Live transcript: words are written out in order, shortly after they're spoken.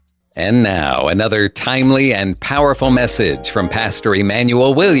And now, another timely and powerful message from Pastor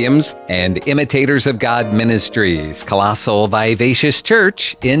Emmanuel Williams and Imitators of God Ministries, Colossal Vivacious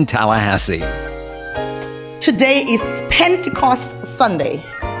Church in Tallahassee. Today is Pentecost Sunday,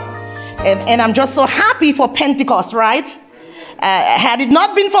 and I'm just so happy for Pentecost, right? Had it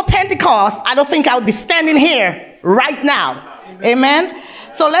not been for Pentecost, I don't think I would be standing here right now. Amen?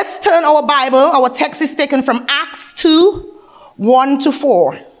 So let's turn our Bible. Our text is taken from Acts 2,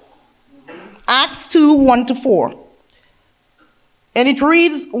 1-4. Acts 2, 1-4. And it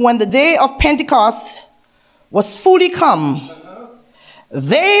reads, when the day of Pentecost was fully come,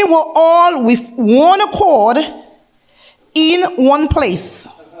 they were all with one accord in one place.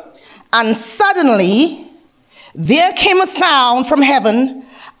 And suddenly there came a sound from heaven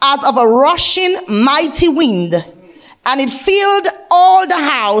as of a rushing mighty wind, and it filled all the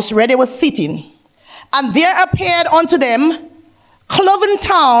house where they were sitting. And there appeared unto them cloven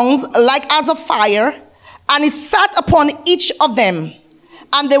tongues like as of fire, and it sat upon each of them.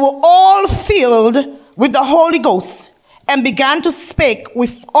 And they were all filled with the Holy Ghost, and began to speak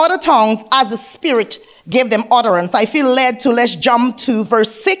with other tongues as the Spirit gave them utterance. I feel led to, let's jump to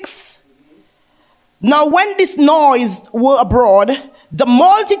verse 6. Now when this noise were abroad, the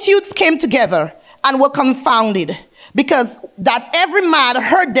multitudes came together and were confounded, because that every man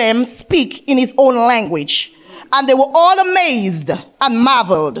heard them speak in his own language. And they were all amazed and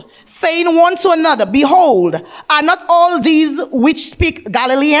marveled, saying one to another, behold, are not all these which speak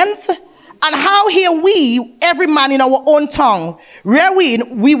Galileans? And how hear we every man in our own tongue, wherewith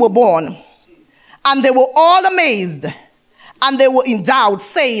we were born? And they were all amazed, and they were in doubt,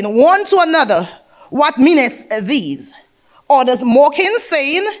 saying one to another, what meaneth these? Others mocking,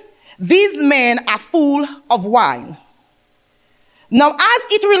 saying, these men are full of wine. Now, as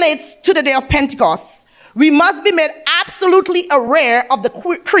it relates to the day of Pentecost, we must be made absolutely aware of the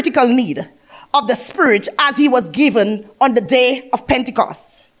critical need of the Spirit as he was given on the day of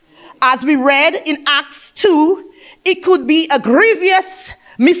Pentecost. As we read in Acts 2, it could be a grievous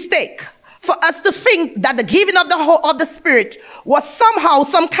mistake for us to think that the giving of the Spirit was somehow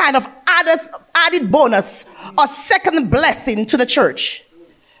some kind of added bonus or second blessing to the church.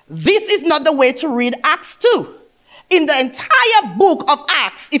 This is not the way to read Acts 2. In the entire book of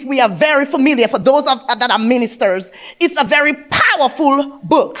Acts, if we are very familiar, for those that are ministers, it's a very powerful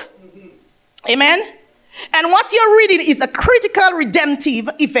book. Amen? And what you're reading is a critical redemptive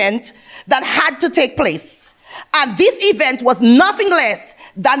event that had to take place. And this event was nothing less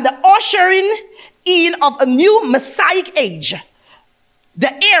than the ushering in of a new Messianic age,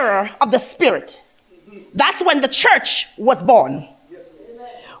 the era of the Spirit. That's when the church was born.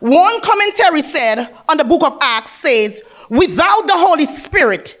 One commentary said on the book of Acts says, without the Holy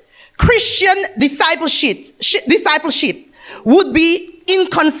Spirit, Christian discipleship would be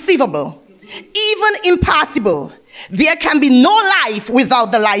inconceivable, even impossible. There can be no life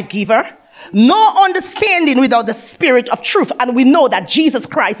without the life giver, no understanding without the Spirit of truth. And we know that Jesus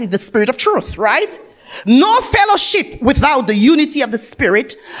Christ is the Spirit of truth, right? No fellowship without the unity of the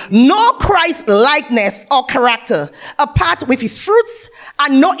Spirit, no Christ likeness or character apart with his fruits,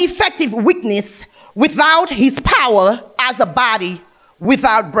 and no effective witness without his power as a body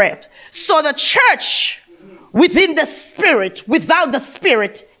without breath. So the church within the Spirit, without the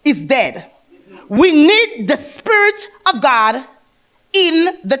Spirit, is dead. We need the Spirit of God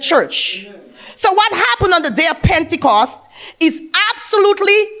in the church. So what happened on the day of Pentecost is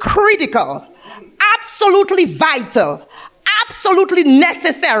absolutely critical, absolutely vital, absolutely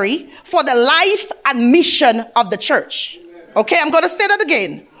necessary for the life and mission of the church. Okay, I'm going to say that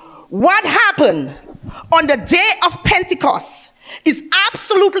again. What happened on the day of Pentecost is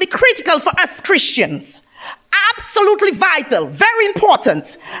absolutely critical for us Christians. Absolutely vital, very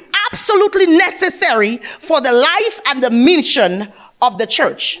important, absolutely necessary for the life and the mission of the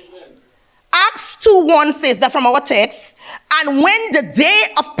church. Acts 2:1 says that from our text, and when the day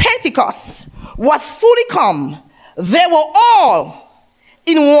of Pentecost was fully come, they were all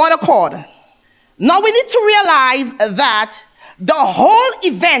in one accord. Now we need to realize that the whole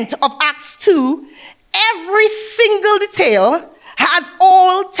event of Acts 2, every single detail has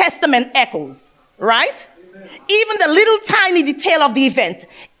Old Testament echoes, right? Amen. Even the little tiny detail of the event,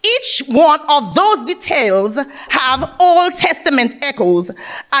 each one of those details have Old Testament echoes.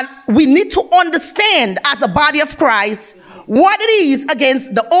 And we need to understand as a body of Christ what it is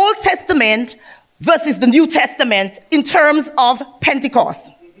against the Old Testament versus the New Testament in terms of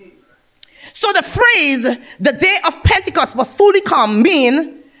Pentecost. So the phrase, the day of Pentecost was fully come,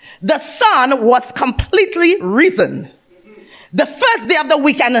 mean the sun was completely risen. The first day of the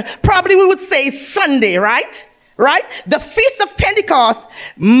week, and probably we would say Sunday, right? right? The Feast of Pentecost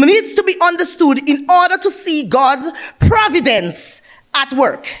needs to be understood in order to see God's providence at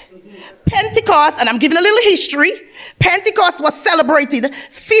work. Pentecost, and I'm giving a little history, Pentecost was celebrated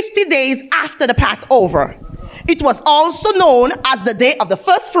 50 days after the Passover. It was also known as the Day of the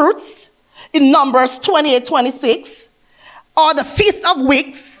First Fruits in Numbers 28:26, or the Feast of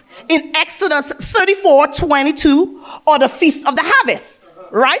Weeks in Exodus 34:22, or the Feast of the Harvest,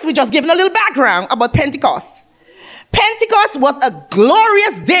 right? We're just giving a little background about Pentecost. Pentecost was a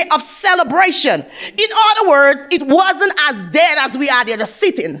glorious day of celebration. In other words, it wasn't as dead as we are there just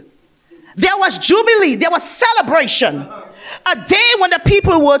sitting. There was jubilee, there was celebration. A day when the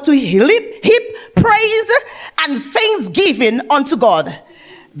people were to heap praise and thanksgiving unto God.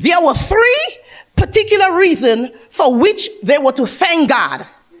 There were three particular reasons for which they were to thank God.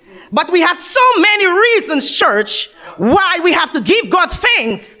 But we have so many reasons, church, why we have to give God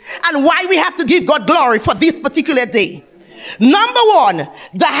thanks and why we have to give God glory for this particular day. Number one,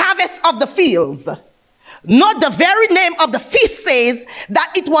 the harvest of the fields. Not the very name of the feast says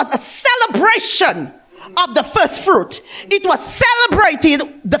that it was a celebration of the first fruit. It was celebrated,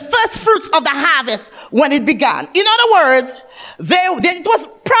 the first fruits of the harvest, when it began. In other words, it was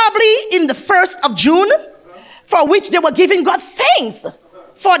probably in the 1st of June, for which they were giving God thanks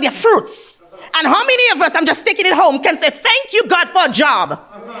for their fruits. And how many of us, I'm just taking it home, can say, thank you, God, for a job.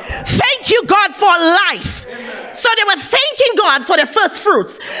 Thank you, God, for life. So they were thanking God for the first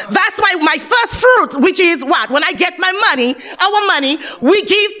fruits. That's why my first fruit, which is what? When I get my money, our money, we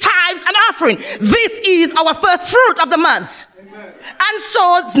give tithes and offering. This is our first fruit of the month. And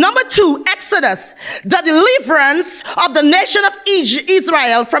so, number two, Exodus, the deliverance of the nation of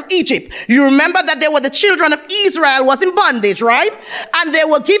Israel from Egypt. You remember that they were the children of Israel was in bondage, right? And they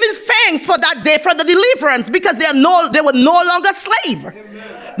were giving thanks for that day for the deliverance because they were no longer slaves.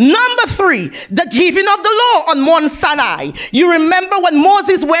 Number three, the giving of the law on Mount Sinai. You remember when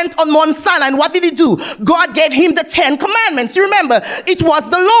Moses went on Mount Sinai, and what did he do? God gave him the 10 commandments. You remember, it was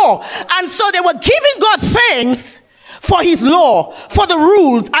the law. And so they were giving God thanks for his law, for the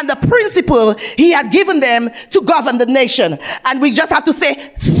rules and the principle he had given them to govern the nation. And we just have to say,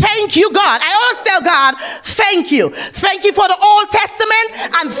 thank you, God. I always tell God, thank you. Thank you for the Old Testament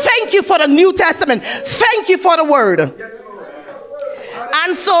and thank you for the New Testament. Thank you for the word.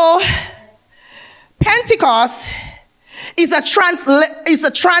 And so, Pentecost is a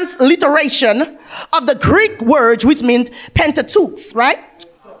transliteration of the Greek word, which means Pentateuch, right?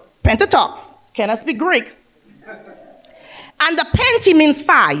 Pentateuch. Can I speak Greek? And the Penti means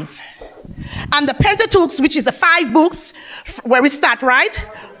 5. And the Pentateuch, which is the 5 books, where we start, right,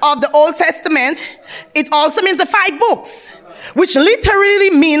 of the Old Testament, it also means the 5 books, which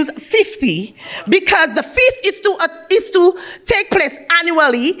literally means 50, because the feast is to take place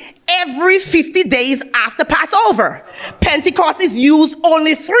annually every 50 days after Passover. Pentecost is used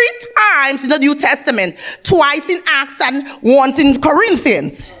only 3 times in the New Testament, twice in Acts and once in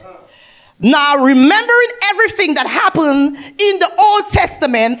Corinthians. Now, remembering everything that happened in the Old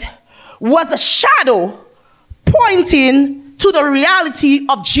Testament was a shadow pointing to the reality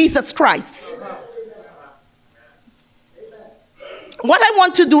of Jesus Christ. What I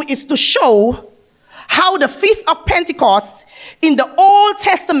want to do is to show how the Feast of Pentecost in the Old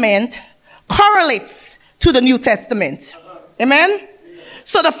Testament correlates to the New Testament. Amen?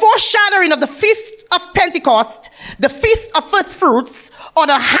 So the foreshadowing of the Feast of Pentecost, the Feast of First Fruits, or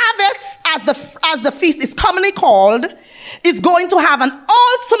the harvest as the feast is commonly called, is going to have an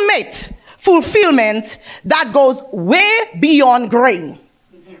ultimate fulfillment that goes way beyond grain.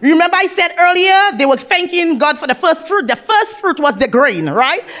 Remember I said earlier, they were thanking God for the first fruit. The first fruit was the grain,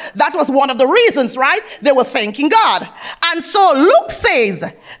 right? That was one of the reasons, right? They were thanking God. And so Luke says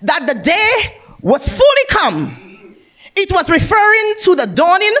that the day was fully come. It was referring to the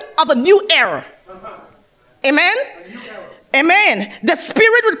dawning of a new era. Amen? Amen. The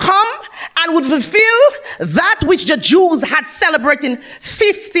Spirit would come and would fulfill that which the Jews had celebrated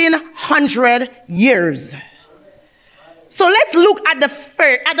 1,500 years. So let's look at the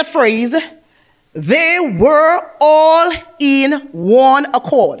phrase, they were all in one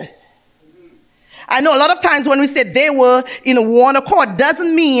accord. I know a lot of times when we say they were in one accord,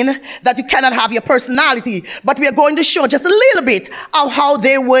 doesn't mean that you cannot have your personality, but we are going to show just a little bit of how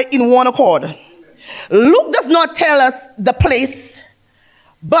they were in one accord. Luke does not tell us the place,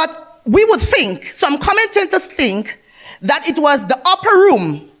 but we would think, some commentators think, that it was the upper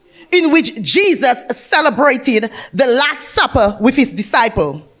room in which Jesus celebrated the Last Supper with his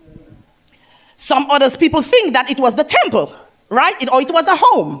disciple. Some others people think that it was the temple, right? Or it was a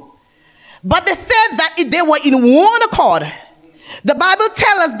home. But they said that they were in one accord. The Bible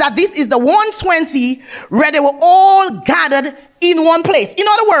tells us that this is the 120 where they were all gathered in one place. In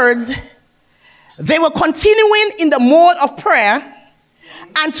other words, they were continuing in the mode of prayer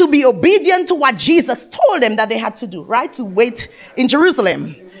and to be obedient to what Jesus told them that they had to do, right? To wait in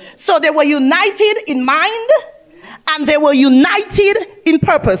Jerusalem. So they were united in mind and they were united in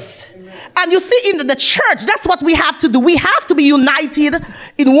purpose. And you see, in the church, that's what we have to do. We have to be united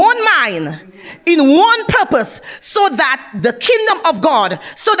in one mind, in one purpose, so that the kingdom of God,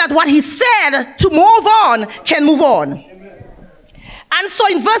 so that what he said to move on can move on. Amen. And so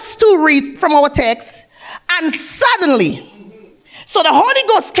in verse 2 reads from our text, and suddenly, so the Holy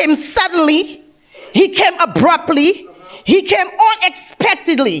Ghost came suddenly, he came abruptly, he came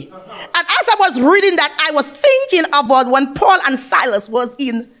unexpectedly. And as I was reading that, I was thinking about when Paul and Silas was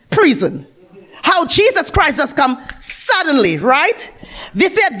in prison. How Jesus Christ has come suddenly, right? They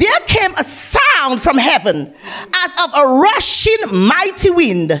said there came a sound from heaven as of a rushing mighty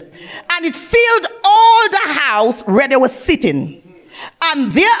wind, and it filled all the house where they were sitting.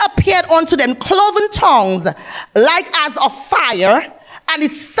 And there appeared unto them cloven tongues like as of fire, and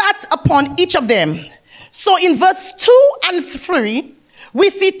it sat upon each of them. So in verse 2 and 3, we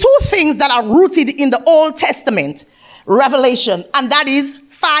see two things that are rooted in the Old Testament revelation, and that is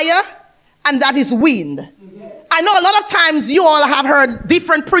fire and that is wind. I know a lot of times you all have heard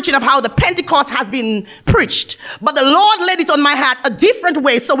different preaching of how the Pentecost has been preached, but the Lord laid it on my heart a different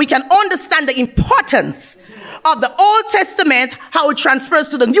way so we can understand the importance of the Old Testament, how it transfers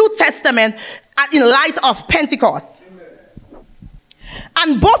to the New Testament in light of Pentecost.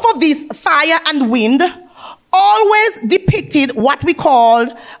 And both of these, fire and wind, always depicted what we call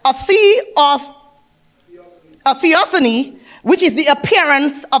a theophany, which is the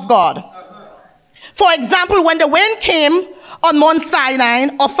appearance of God. For example, when the wind came on Mount Sinai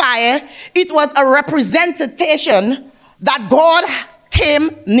or fire, it was a representation that God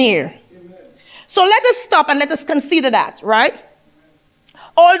came near. So let us stop and let us consider that, right?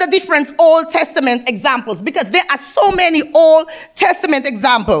 All the different Old Testament examples, because there are so many Old Testament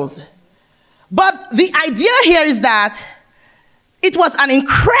examples. But the idea here is that it was an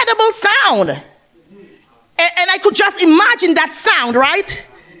incredible sound. And I could just imagine that sound, right?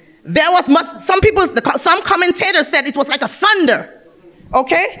 There was some commentators said it was like a thunder,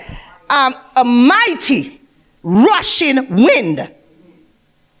 okay? A mighty rushing wind.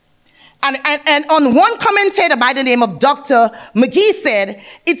 And on one commentator by the name of Dr. McGee said,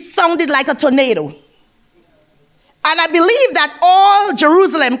 it sounded like a tornado. And I believe that all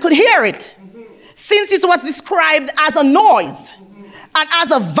Jerusalem could hear it, since it was described as a noise and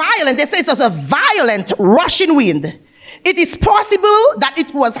as a violent, they say it's as a violent rushing wind. It is possible that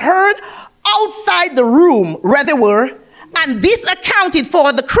it was heard outside the room where they were, and this accounted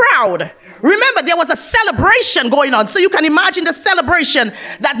for the crowd. Remember, there was a celebration going on, so you can imagine the celebration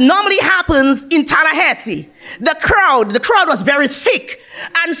that normally happens in Tallahassee. The crowd was very thick,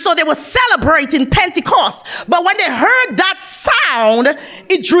 and so they were celebrating Pentecost. But when they heard that sound,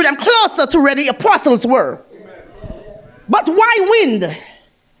 it drew them closer to where the apostles were. But why wind?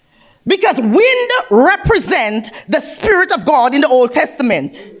 Because wind represents the Spirit of God in the Old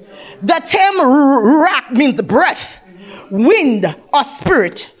Testament. The term ruach means breath, wind or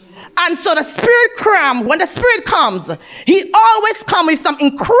spirit. And so the Spirit when the Spirit comes, he always comes with some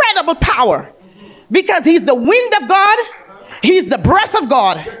incredible power. Because he's the wind of God, he's the breath of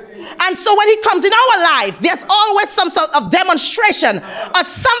God. And so when he comes in our life, there's always some sort of demonstration or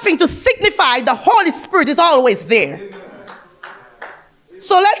something to signify the Holy Spirit is always there.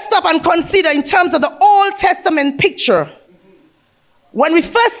 So let's stop and consider in terms of the Old Testament picture. When we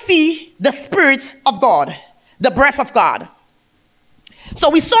first see the Spirit of God, the breath of God. So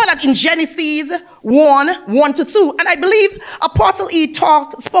we saw that in Genesis 1:1-2. And I believe Apostle E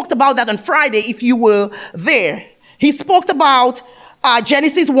spoke about that on Friday if you were there. He spoke about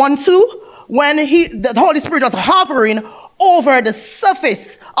Genesis 1:2 when the Holy Spirit was hovering over the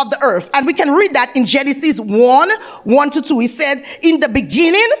surface of the earth. And we can read that in Genesis 1:1-2. He said, in the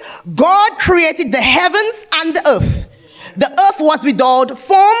beginning, God created the heavens and the earth. The earth was without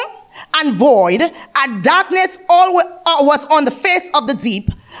form and void, and darkness was on the face of the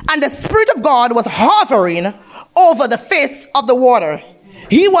deep, and the Spirit of God was hovering over the face of the water.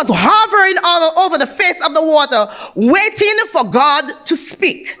 He was hovering over the face of the water, waiting for God to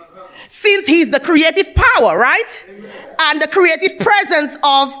speak. Since he's the creative power, right? And the creative presence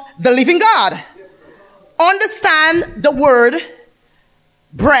of the living God. Understand the word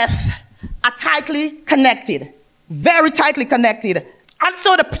breath are tightly connected. Very tightly connected. And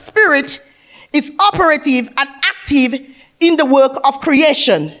so the Spirit is operative and active in the work of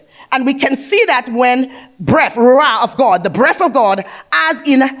creation. And we can see that when breath, ruah of God, the breath of God, as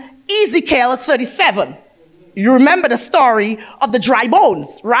in Ezekiel 37. You remember the story of the dry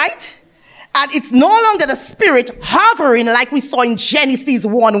bones, right? And it's no longer the spirit hovering like we saw in Genesis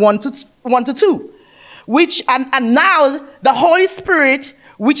 1 to 2. And now the Holy Spirit,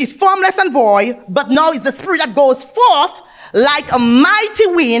 which is formless and void, but now is the spirit that goes forth like a mighty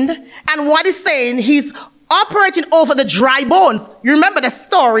wind. And what he's saying, he's operating over the dry bones. You remember the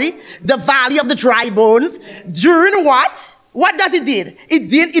story, the valley of the dry bones. During what? What does it did?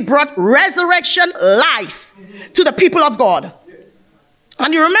 It brought resurrection life to the people of God.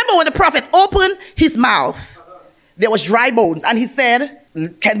 And you remember when the prophet opened his mouth, there was dry bones. And he said,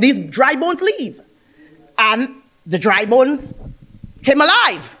 can these dry bones live? And the dry bones came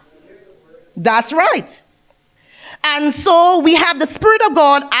alive. That's right. And so we have the Spirit of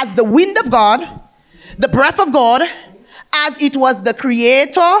God as the wind of God, the breath of God, as it was the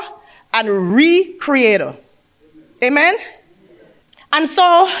creator and recreator. Amen? And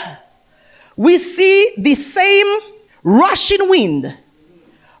so we see the same rushing wind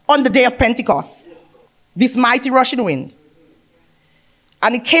on the day of Pentecost. This mighty rushing wind.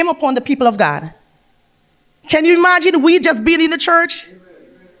 And it came upon the people of God. Can you imagine we just being in the church?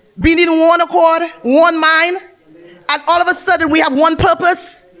 Being in one accord, one mind, and all of a sudden we have one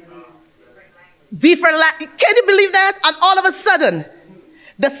purpose? Different life. Can you believe that? And all of a sudden,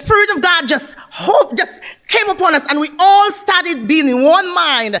 the Spirit of God just came upon us, and we all started being in one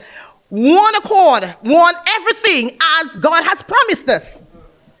mind, one accord, one everything as God has promised us.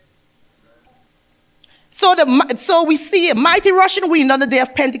 So we see a mighty rushing wind on the day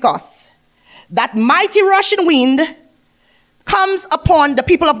of Pentecost. That mighty rushing wind comes upon the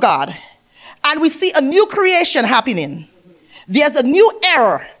people of God, and we see a new creation happening. There's a new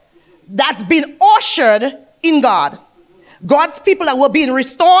era that's been ushered in God. God's people were being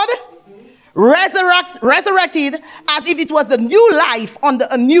restored, resurrected, as if it was a new life under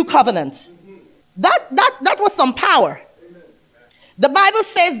a new covenant. That was some power. The Bible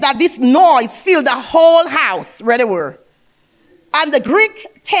says that this noise filled the whole house where they were. And the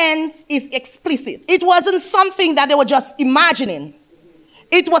Greek tense is explicit. It wasn't something that they were just imagining.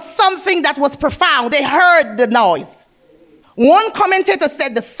 It was something that was profound. They heard the noise. One commentator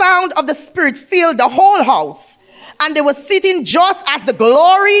said the sound of the Spirit filled the whole house, and they were sitting just as the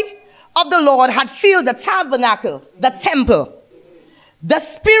glory of the Lord had filled the tabernacle, the temple. The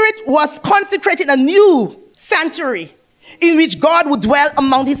Spirit was consecrating a new sanctuary in which God would dwell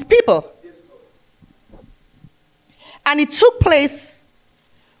among his people. And it took place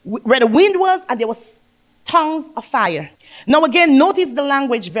where the wind was, and there was tongues of fire. Now again, notice the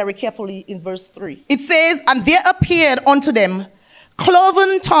language very carefully in verse 3. It says, and there appeared unto them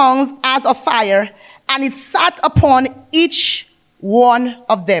cloven tongues as of fire, and it sat upon each one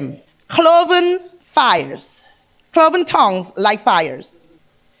of them. Cloven fires. Cloven tongues like fires.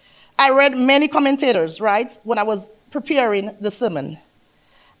 I read many commentators, right, when I was preparing the sermon.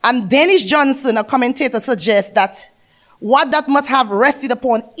 And Dennis Johnson, a commentator, suggests that what that must have rested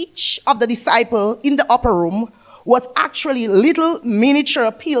upon each of the disciples in the upper room was actually little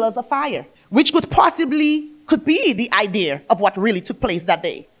miniature pillars of fire, which could be the idea of what really took place that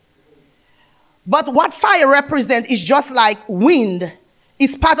day. But what fire represents is just like wind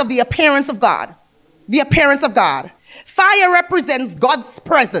is part of the appearance of God. The appearance of God. Fire represents God's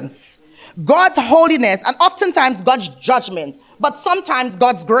presence, God's holiness, and oftentimes God's judgment, but sometimes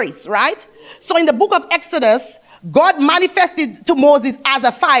God's grace, right? So in the book of Exodus, God manifested to Moses as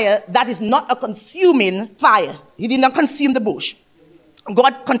a fire that is not a consuming fire. He did not consume the bush.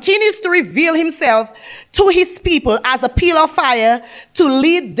 God continues to reveal himself to his people as a pillar of fire to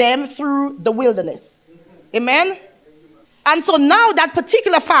lead them through the wilderness. Amen? And so now that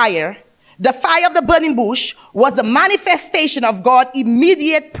particular fire, the fire of the burning bush, was a manifestation of God's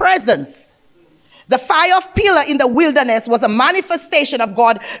immediate presence. The fire of pillar in the wilderness was a manifestation of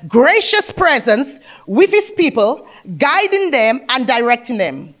God's gracious presence with his people, guiding them and directing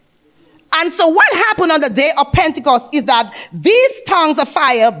them. And so what happened on the day of Pentecost is that these tongues of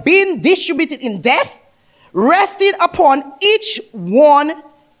fire, being distributed in depth, rested upon each one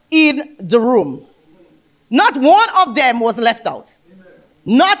in the room. Not one of them was left out.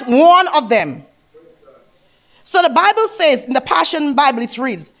 Not one of them. So the Bible says, in the Passion Bible it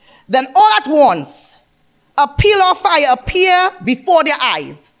reads, then all at once, a pillar of fire appeared before their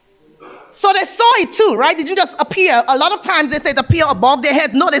eyes. So they saw it too, right? It didn't just appear. A lot of times they say it appeared above their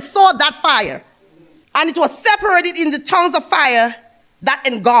heads. No, they saw that fire. And it was separated in the tongues of fire that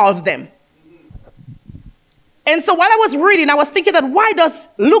engulfed them. And so while I was reading, I was thinking that why does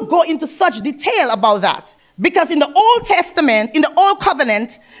Luke go into such detail about that? Because in the Old Testament, in the Old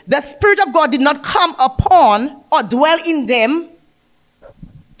Covenant, the Spirit of God did not come upon or dwell in them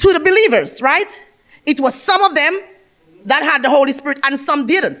to the believers, right? It was some of them that had the Holy Spirit and some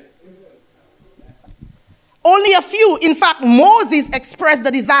didn't. Only a few. In fact, Moses expressed the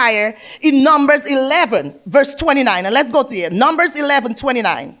desire in Numbers 11, verse 29. And let's go to there. Numbers 11,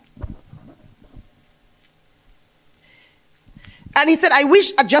 29. And he said, I'm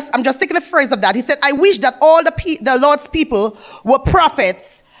just taking a phrase of that. He said, I wish that all the Lord's people were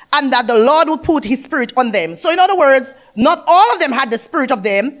prophets and that the Lord would put his Spirit on them. So in other words, not all of them had the Spirit of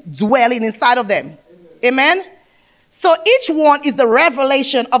them dwelling inside of them. Amen? So each one is the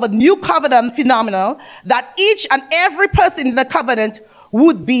revelation of a new covenant phenomenon that each and every person in the covenant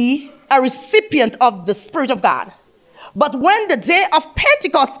would be a recipient of the Spirit of God. But when the day of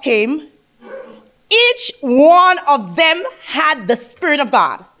Pentecost came, each one of them had the Spirit of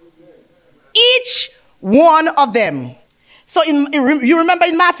God. Each one of them. So you remember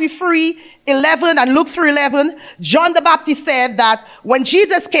in Matthew 3:11 and Luke 3:11, John the Baptist said that when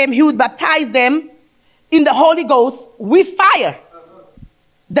Jesus came, he would baptize them in the Holy Ghost with fire.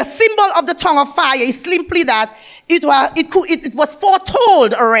 The symbol of the tongue of fire is simply that it was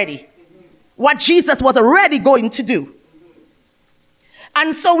foretold already what Jesus was already going to do.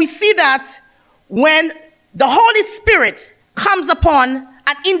 And so we see that when the Holy Spirit comes upon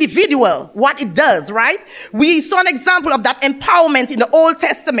an individual, what it does, right? We saw an example of that empowerment in the Old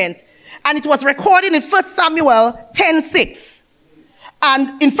Testament, and it was recorded in 1 Samuel 10:6.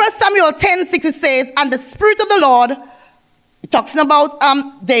 And in 1 Samuel 10:6 it says, and the Spirit of the Lord, it talks about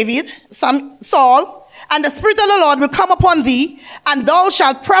David, Saul, and the Spirit of the Lord will come upon thee, and thou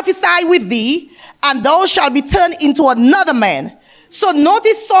shalt prophesy with thee, and thou shalt be turned into another man. So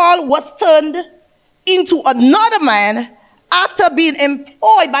notice Saul was turned into another man after being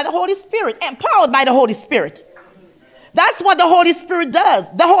employed by the Holy Spirit, empowered by the Holy Spirit. That's what the Holy Spirit does.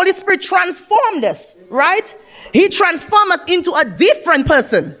 The Holy Spirit transformed us, right? He transformed us into a different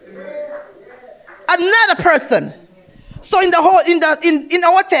person. Another person. So in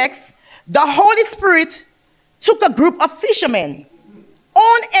our text, the Holy Spirit took a group of fishermen,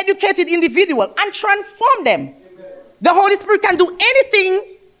 uneducated individuals, and transformed them. The Holy Spirit can do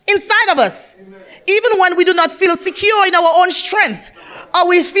anything inside of us. Even when we do not feel secure in our own strength, or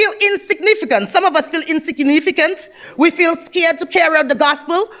we feel insignificant. Some of us feel insignificant. We feel scared to carry out the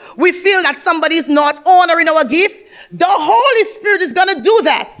gospel. We feel that somebody is not honoring our gift. The Holy Spirit is going to do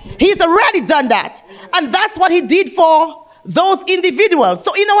that. He's already done that. And that's what he did for those individuals.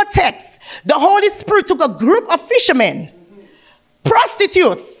 So in our text, the Holy Spirit took a group of fishermen,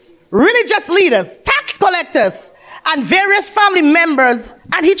 prostitutes, religious leaders, tax collectors, and various family members,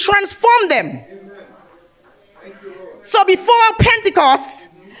 and he transformed them. So before Pentecost,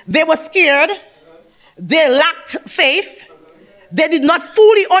 they were scared. They lacked faith. They did not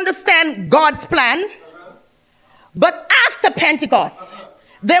fully understand God's plan. But after Pentecost,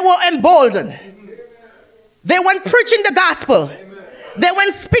 they were emboldened. They went preaching the gospel. They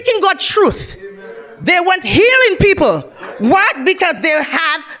went speaking God's truth. They went healing people. Why? Because they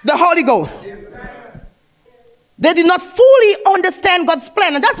had the Holy Ghost. They did not fully understand God's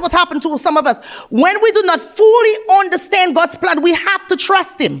plan. And that's what's happened to some of us. When we do not fully understand God's plan, we have to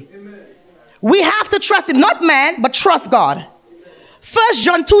trust him. Amen. We have to trust him, not man, but trust God. 1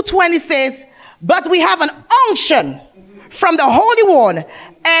 John 2:20 says, but we have an unction from the Holy One,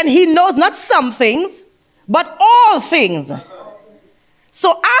 and he knows not some things, but all things.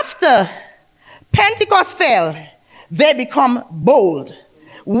 So after Pentecost fell, they become bold.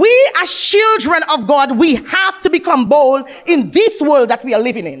 We as children of God, we have to become bold in this world that we are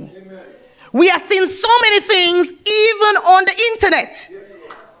living in. Amen. We are seeing so many things, even on the internet,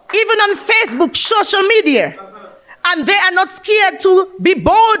 even on Facebook, social media, and they are not scared to be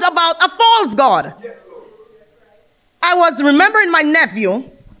bold about a false God. I was remembering my nephew.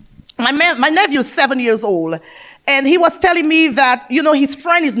 My nephew is 7 years old, and he was telling me that, his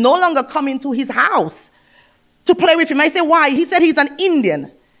friend is no longer coming to his house to play with him. I said, why? He said he's an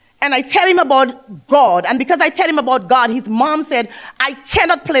Indian. And I tell him about God. And because I tell him about God, his mom said, I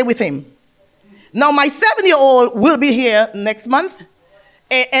cannot play with him. Now, my 7-year-old will be here next month.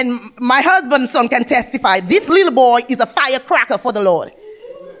 And my husband's son can testify. This little boy is a firecracker for the Lord.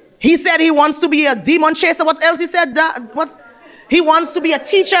 He said he wants to be a demon chaser. What else he said? He wants to be a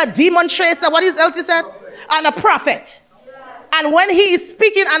teacher, a demon chaser. What else he said? And a prophet. And when he is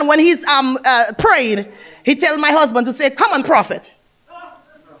speaking and when he's praying, he tells my husband to say, come on, prophet.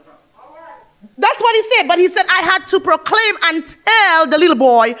 That's what he said. But he said, I had to proclaim and tell the little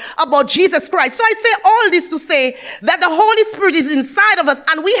boy about Jesus Christ. So I say all this to say that the Holy Spirit is inside of us,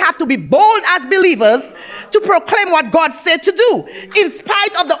 and we have to be bold as believers to proclaim what God said to do, in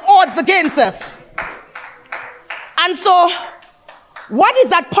spite of the odds against us. And so, what is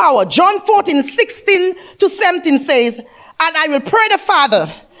that power? John 14:16-17 says, and I will pray the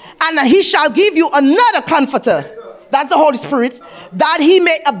Father, and he shall give you another comforter. That's the Holy Spirit, that he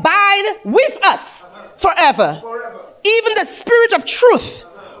may abide with us forever. Even the Spirit of truth,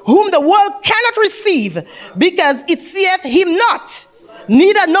 whom the world cannot receive, because it seeth him not,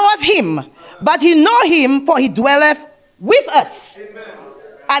 neither knoweth him, but he know him, for he dwelleth with us. Amen.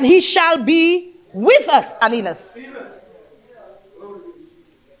 And he shall be with us and in us.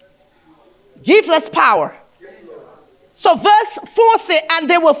 Gives us power. So verse 4 says, and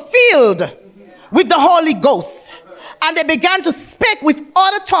they were filled with the Holy Ghost, and they began to speak with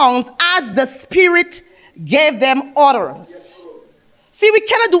other tongues as the Spirit gave them utterance. See, we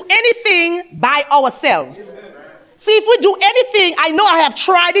cannot do anything by ourselves. See, if we do anything, I know I have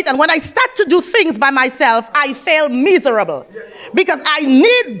tried it, and when I start to do things by myself, I fail miserable, because I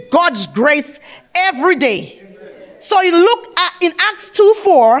need God's grace every day. So you look at in Acts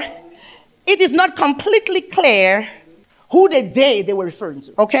 2:4, it is not completely clear who they were referring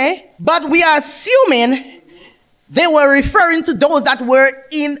to, okay? But we are assuming they were referring to those that were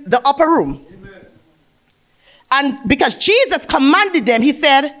in the upper room. And because Jesus commanded them, he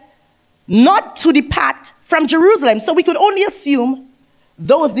said, not to depart from Jerusalem. So we could only assume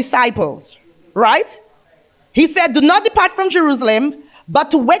those disciples, right? He said, do not depart from Jerusalem,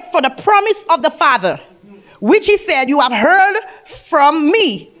 but to wait for the promise of the Father, which he said, you have heard from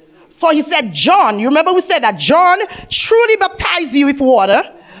me. For he said, John, you remember we said that John truly baptized you with water,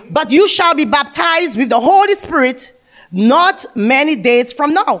 but you shall be baptized with the Holy Spirit not many days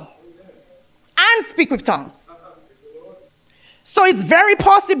from now. And speak with tongues. So it's very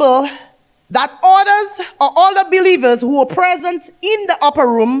possible that others or all the believers who were present in the upper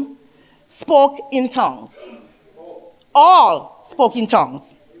room spoke in tongues. All spoke in tongues.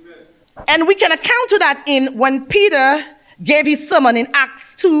 And we can account to that in when Peter gave his sermon in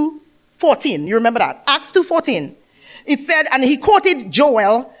Acts 2:14. You remember that? Acts 2:14. It said, and he quoted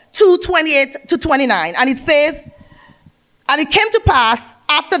Joel 2:28-29. And it says, and it came to pass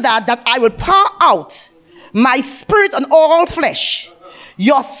after that I will pour out my spirit on all flesh.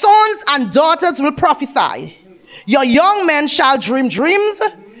 Your sons and daughters will prophesy. Your young men shall dream dreams.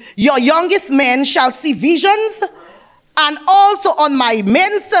 Your youngest men shall see visions. And also on my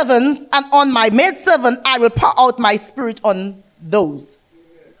maidservants and on my maidservant I will pour out my spirit on those.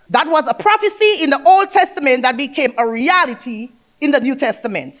 That was a prophecy in the Old Testament that became a reality in the New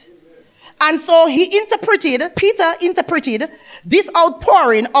Testament. And so Peter interpreted this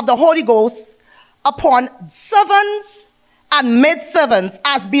outpouring of the Holy Ghost upon servants and maidservants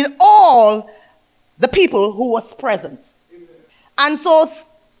as being all the people who was present. And so,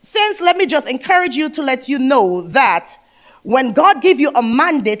 saints, let me just encourage you to let you know that when God gives you a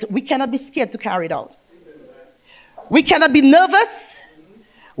mandate, we cannot be scared to carry it out. We cannot be nervous.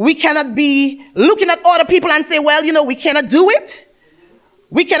 We cannot be looking at other people and say, well, we cannot do it.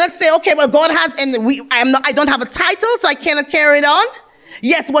 We cannot say, okay, well, God has, and I don't have a title, so I cannot carry it on.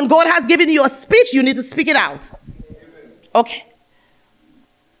 Yes, when God has given you a speech, you need to speak it out. Okay.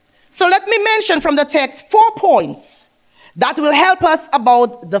 So let me mention from the text 4 points that will help us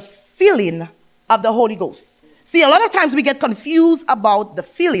about the filling of the Holy Ghost. See, a lot of times we get confused about the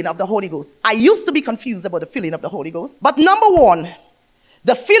filling of the Holy Ghost. I used to be confused about the filling of the Holy Ghost. But number one,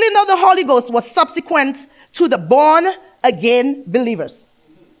 the filling of the Holy Ghost was subsequent to the born-again believers.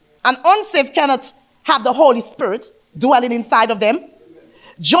 An unsaved cannot have the Holy Spirit dwelling inside of them.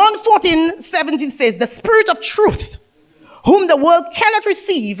 John 14:17 says, the Spirit of truth, whom the world cannot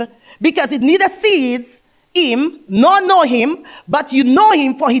receive, because it neither sees him nor know him, but you know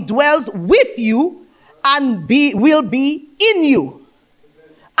him, for he dwells with you and will be in you.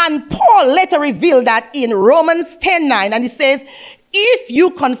 And Paul later revealed that in Romans 10:9, and he says, if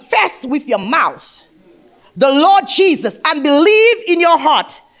you confess with your mouth the Lord Jesus and believe in your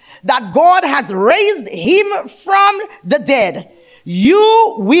heart that God has raised him from the dead,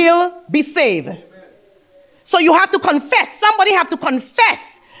 you will be saved. So you have to confess. Somebody have to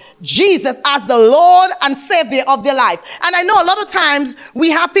confess Jesus as the Lord and Savior of their life. And I know a lot of times we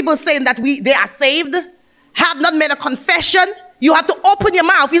have people saying that they are saved, have not made a confession. You have to open your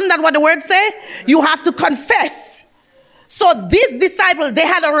mouth. Isn't that what the word say? You have to confess. So these disciples, they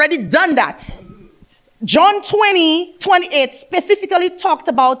had already done that. John 20:28 specifically talked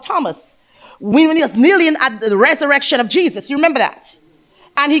about Thomas when he was kneeling at the resurrection of Jesus. You remember that?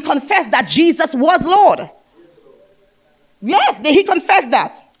 And he confessed that Jesus was Lord. Yes, he confessed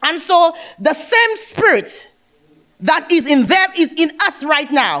that. And so the same spirit that is in them is in us right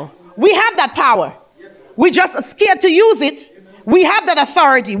now. We have that power. We're just scared to use it. We have that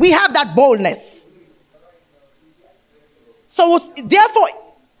authority. We have that boldness. So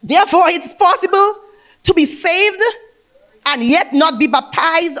therefore it's possible to be saved and yet not be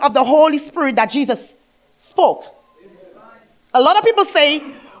baptized of the Holy Spirit that Jesus spoke. A lot of people say,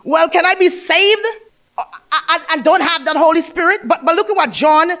 well, can I be saved and don't have that Holy Spirit? But look at what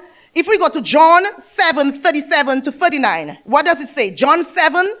John, if we go to John 7:37 to 39, what does it say? John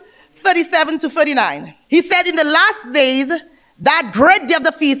 7:37 to 39. He said, in the last days, that great day of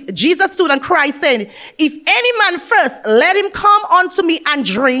the feast, Jesus stood and cried, saying, if any man thirst, let him come unto me and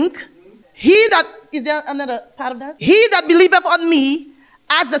drink. Is there another part of that? He that believeth on me,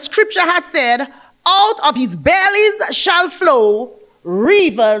 as the scripture has said, out of his bellies shall flow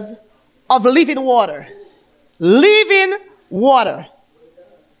rivers of living water. Living water.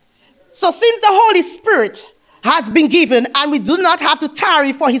 So since the Holy Spirit has been given and we do not have to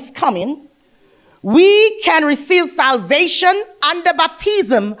tarry for his coming, we can receive salvation and the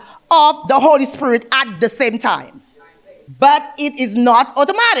baptism of the Holy Spirit at the same time. But it is not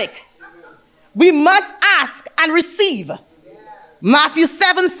automatic. We must ask and receive. Matthew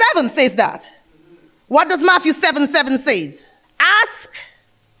 7:7 says that. What does Matthew 7:7 say? Ask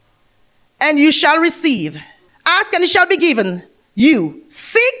and you shall receive. Ask and it shall be given you.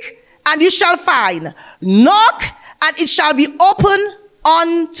 Seek and you shall find. Knock and it shall be opened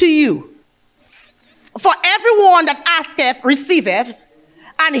unto you. For everyone that asketh receiveth,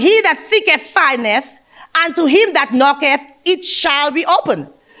 and he that seeketh findeth, and to him that knocketh it shall be opened.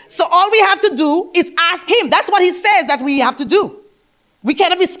 So all we have to do is ask him. That's what he says that we have to do. We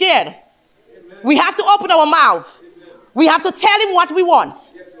cannot be scared. Amen. We have to open our mouth. Amen. We have to tell him what we want.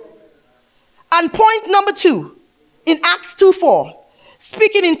 Yes, and point number 2, in Acts 2:4,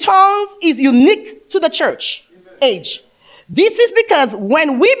 speaking in tongues is unique to the church age. This is because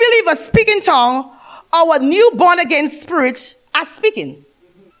when we believers speak in tongue, our new born again spirit are speaking.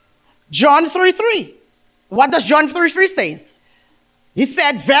 John 3:3. What does John 3:3 say? He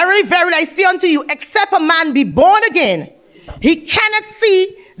said, verily, verily, I say unto you, except a man be born again, he cannot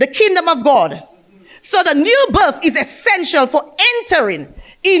see the kingdom of God. So the new birth is essential for entering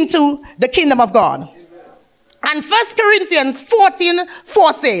into the kingdom of God. And 1 Corinthians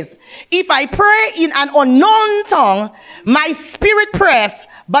 14:4 says, if I pray in an unknown tongue, my spirit prayeth,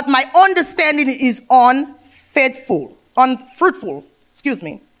 but my understanding is unfruitful.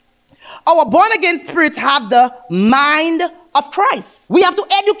 Our born again spirits have the mind of Christ. We have to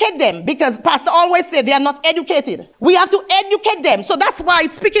educate them because Pastor always said they are not educated. We have to educate them. So that's why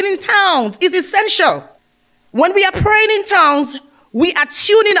speaking in tongues is essential. When we are praying in tongues, we are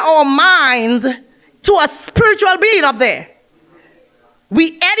tuning our minds to a spiritual being up there.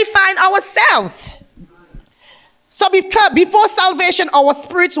 We edifying ourselves. So before salvation, our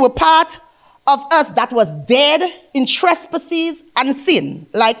spirits were part of us that was dead in trespasses and sin,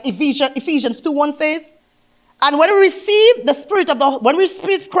 like Ephesians 2:1 says. And when we receive when we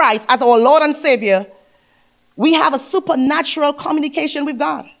receive Christ as our Lord and Savior, we have a supernatural communication with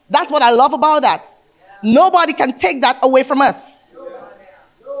God. That's what I love about that. Nobody can take that away from us.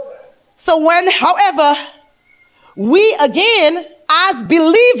 So however, we again, as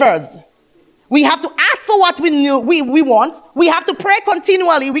believers, we have to ask for what we want. We have to pray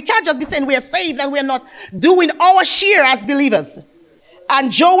continually. We can't just be saying we are saved and we are not doing our share as believers.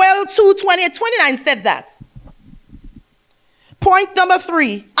 And Joel 2:28-29 said that. Point number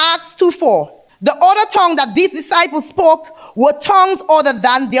 3, Acts 2:4. The other tongue that these disciples spoke were tongues other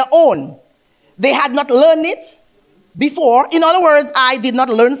than their own. They had not learned it before. In other words, I did not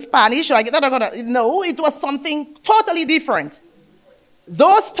learn Spanish. No, it was something totally different.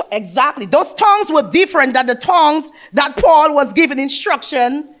 Those tongues were different than the tongues that Paul was given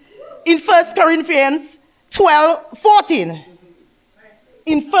instruction in 1 Corinthians 12:14.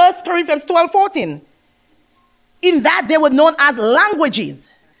 In 1 Corinthians 12:14. In that they were known as languages.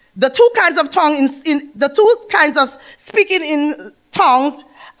 The two kinds of speaking in tongues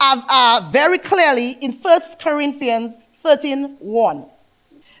are very clearly in 1 Corinthians 13:1.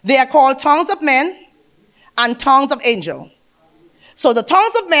 They are called tongues of men and tongues of angel. So the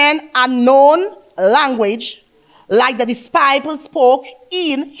tongues of men are known language like the disciples spoke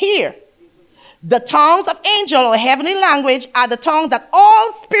in here. The tongues of angel or heavenly language are the tongues that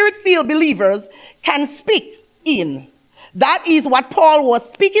all spirit-filled believers can speak in. That is what Paul was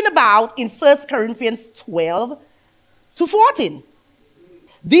speaking about in 1 Corinthians 12-14.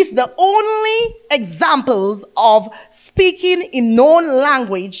 These are the only examples of speaking in known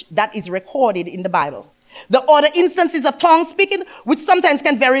language that is recorded in the Bible. The other instances of tongue speaking, which sometimes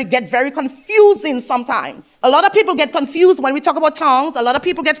can get very confusing sometimes. A lot of people get confused when we talk about tongues. A lot of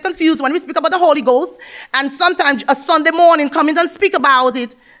people get confused when we speak about the Holy Ghost. And sometimes a Sunday morning coming and speak about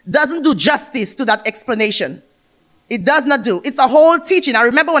it doesn't do justice to that explanation. It does not do. It's a whole teaching. I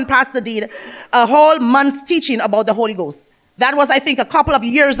remember when Pastor did a whole month's teaching about the Holy Ghost. That was, I think, a couple of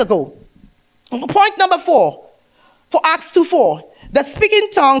years ago. Point number 4, for Acts 2:4. The speaking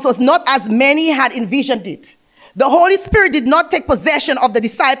tongues was not as many had envisioned it. The Holy Spirit did not take possession of the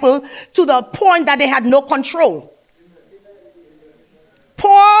disciple to the point that they had no control.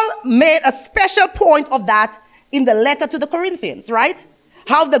 Paul made a special point of that in the letter to the Corinthians, right?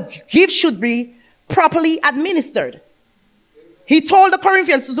 How the gift should be properly administered. He told the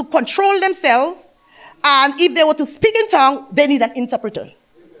Corinthians to control themselves, and if they were to speak in tongue, they need an interpreter.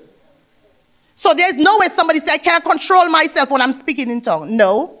 So there's no way somebody say, I can't control myself when I'm speaking in tongue.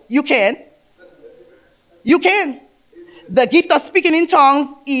 No, you can. You can. The gift of speaking in tongues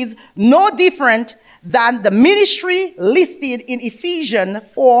is no different than the ministry listed in Ephesians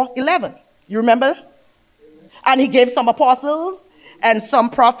 4:11. You remember? And he gave some apostles and some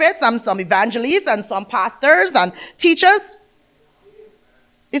prophets and some evangelists and some pastors and teachers.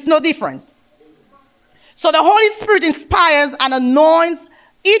 It's no difference. So the Holy Spirit inspires and anoints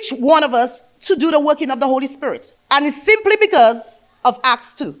each one of us to do the working of the Holy Spirit. And it's simply because of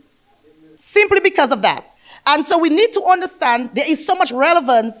Acts 2. Simply because of that. And so we need to understand there is so much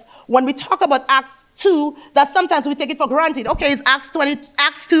relevance when we talk about Acts 2 that sometimes we take it for granted. Okay, it's Acts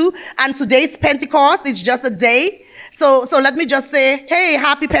 2, and today's Pentecost. It's just a day. So let me just say, hey,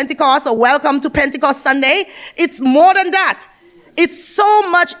 happy Pentecost, or welcome to Pentecost Sunday. It's more than that. It's so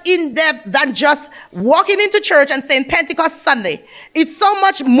much in depth than just walking into church and saying Pentecost Sunday. It's so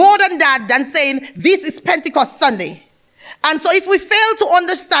much more than that than saying this is Pentecost Sunday. And so if we fail to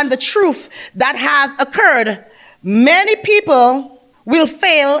understand the truth that has occurred, many people will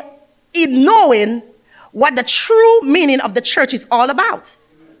fail in knowing what the true meaning of the church is all about.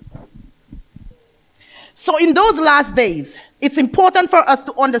 So in those last days, it's important for us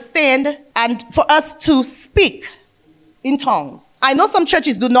to understand and for us to speak in tongues. I know some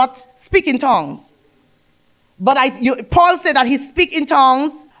churches do not speak in tongues. But Paul said that he speaks in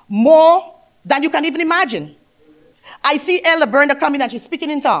tongues more than you can even imagine. I see Elder Brenda coming and she's speaking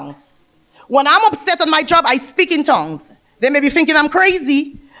in tongues. When I'm upset on my job, I speak in tongues. They may be thinking I'm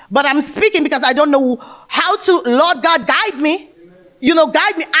crazy, but I'm speaking because I don't know how to. Lord God, guide me.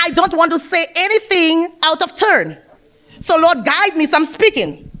 Guide me. I don't want to say anything out of turn. So Lord, guide me, so I'm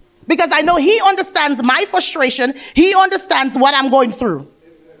speaking. Because I know he understands my frustration. He understands what I'm going through.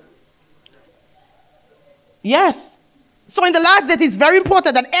 Yes. So in the last days, it's very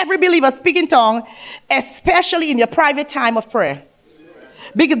important that every believer speak in tongue, especially in your private time of prayer.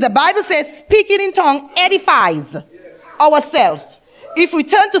 Because the Bible says speaking in tongue edifies ourselves. If we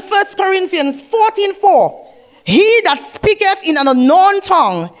turn to 1 Corinthians 14:4, he that speaketh in an unknown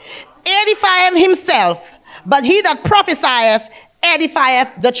tongue edifieth himself, but he that prophesieth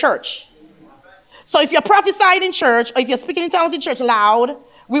edifieth the church. So if you're prophesying in church, or if you're speaking in tongues in church loud,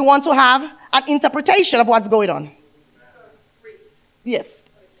 we want to have an interpretation of what's going on. Yes.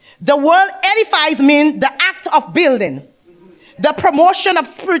 The word edifies means the act of building, the promotion of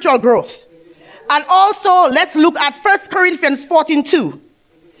spiritual growth. And also, let's look at 1 Corinthians 14:2.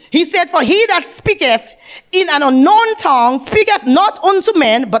 He said, for he that speaketh in an unknown tongue speaketh not unto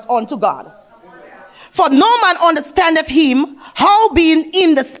men, but unto God. For no man understandeth him, how being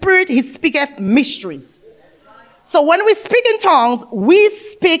in the spirit he speaketh mysteries. So when we speak in tongues, we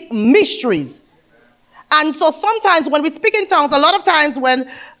speak mysteries. And so sometimes when we speak in tongues, a lot of times when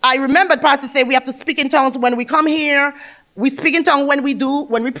I remember Pastor say we have to speak in tongues when we come here, we speak in tongues when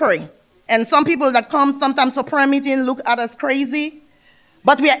we pray. And some people that come sometimes for prayer meeting look at us crazy.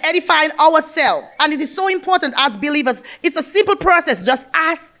 But we are edifying ourselves. And it is so important as believers. It's a simple process. Just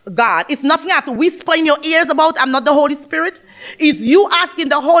ask God. It's nothing you have to whisper in your ears about, I'm not the Holy Spirit. It's you asking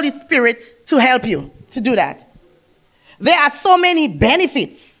the Holy Spirit to help you to do that. There are so many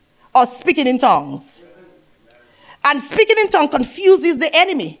benefits of speaking in tongues. And speaking in tongues confuses the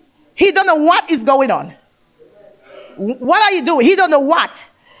enemy. He don't know what is going on. What are you doing? He don't know what.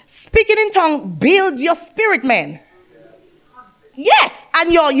 Speaking in tongues builds your spirit, man. Yes,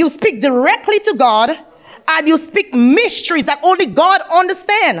 and you speak directly to God, and you speak mysteries that only God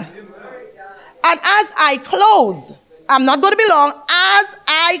understands. And as I close, I'm not going to be long, as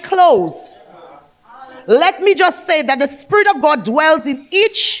I close, let me just say that the Spirit of God dwells in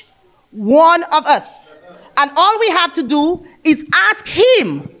each one of us. And all we have to do is ask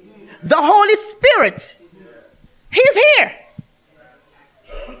Him, the Holy Spirit. He's here.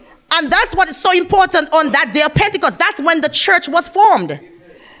 And that's what is so important on that day of Pentecost. That's when the church was formed.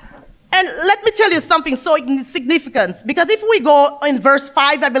 And let me tell you something so significant. Because if we go in verse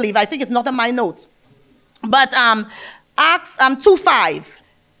 5, I believe, I think it's not on my notes, but Acts 2:5,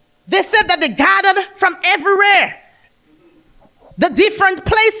 they said that they gathered from everywhere. The different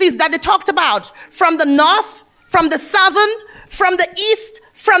places that they talked about, from the north, from the southern, from the east,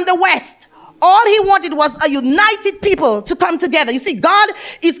 from the west. All he wanted was a united people to come together. You see, God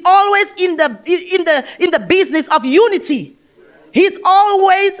is always in the business of unity. He's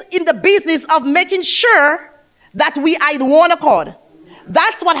always in the business of making sure that we are in one accord.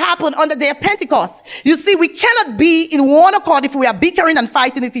 That's what happened on the day of Pentecost. You see, we cannot be in one accord if we are bickering and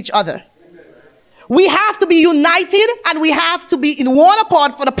fighting with each other. We have to be united, and we have to be in one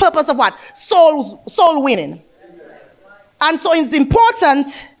accord for the purpose of what? Soul winning. And so it's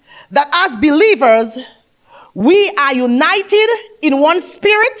important that as believers, we are united in one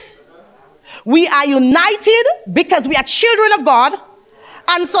spirit. We are united because we are children of God.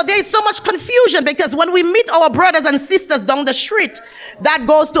 And so there is so much confusion, because when we meet our brothers and sisters down the street that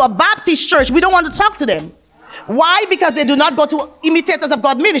goes to a Baptist church, we don't want to talk to them. Why? Because they do not go to Imitators of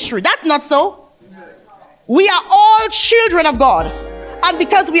God ministry. That's not so. We are all children of God. And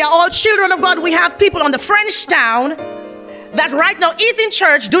because we are all children of God, we have people on the French town that right now is in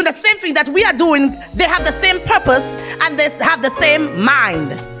church doing the same thing that we are doing. They have the same purpose and they have the same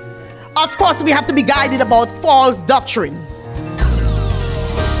mind. Of course, we have to be guided about false doctrines.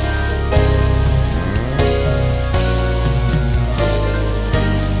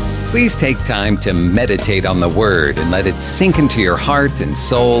 Please take time to meditate on the Word and let it sink into your heart and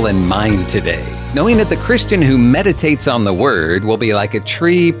soul and mind today, knowing that the Christian who meditates on the Word will be like a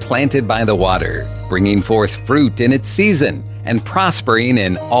tree planted by the water, bringing forth fruit in its season and prospering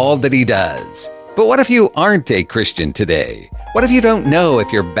in all that he does. But what if you aren't a Christian today? What if you don't know if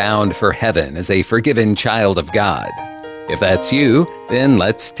you're bound for heaven as a forgiven child of God? If that's you, then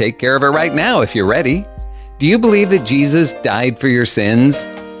let's take care of it right now if you're ready. Do you believe that Jesus died for your sins?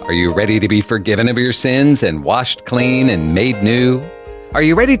 Are you ready to be forgiven of your sins and washed clean and made new? Are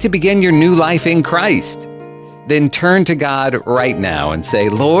you ready to begin your new life in Christ? Then turn to God right now and say,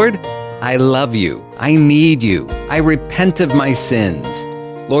 Lord, I love you. I need you. I repent of my sins.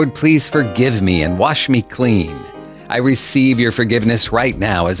 Lord, please forgive me and wash me clean. I receive your forgiveness right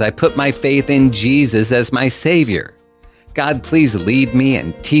now as I put my faith in Jesus as my Savior. God, please lead me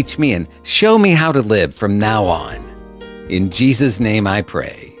and teach me and show me how to live from now on. In Jesus' name I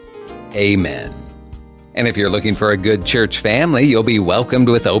pray. Amen. And if you're looking for a good church family, you'll be welcomed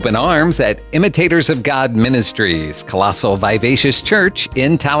with open arms at Imitators of God Ministries, Colossal Vivacious Church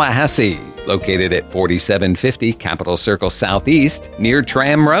in Tallahassee, located at 4750 Capitol Circle Southeast near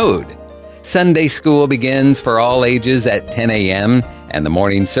Tram Road. Sunday school begins for all ages at 10 a.m., and the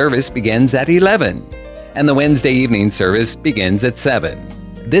morning service begins at 11, and the Wednesday evening service begins at 7.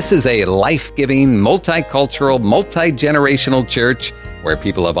 This is a life-giving, multicultural, multi-generational church where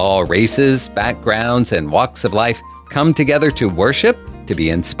people of all races, backgrounds, and walks of life come together to worship, to be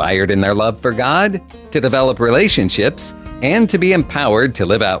inspired in their love for God, to develop relationships, and to be empowered to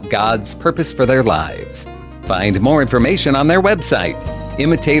live out God's purpose for their lives. Find more information on their website,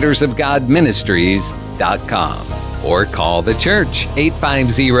 ImitatorsofGodMinistries.com, or call the church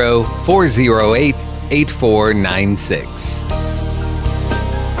 850-408-8496.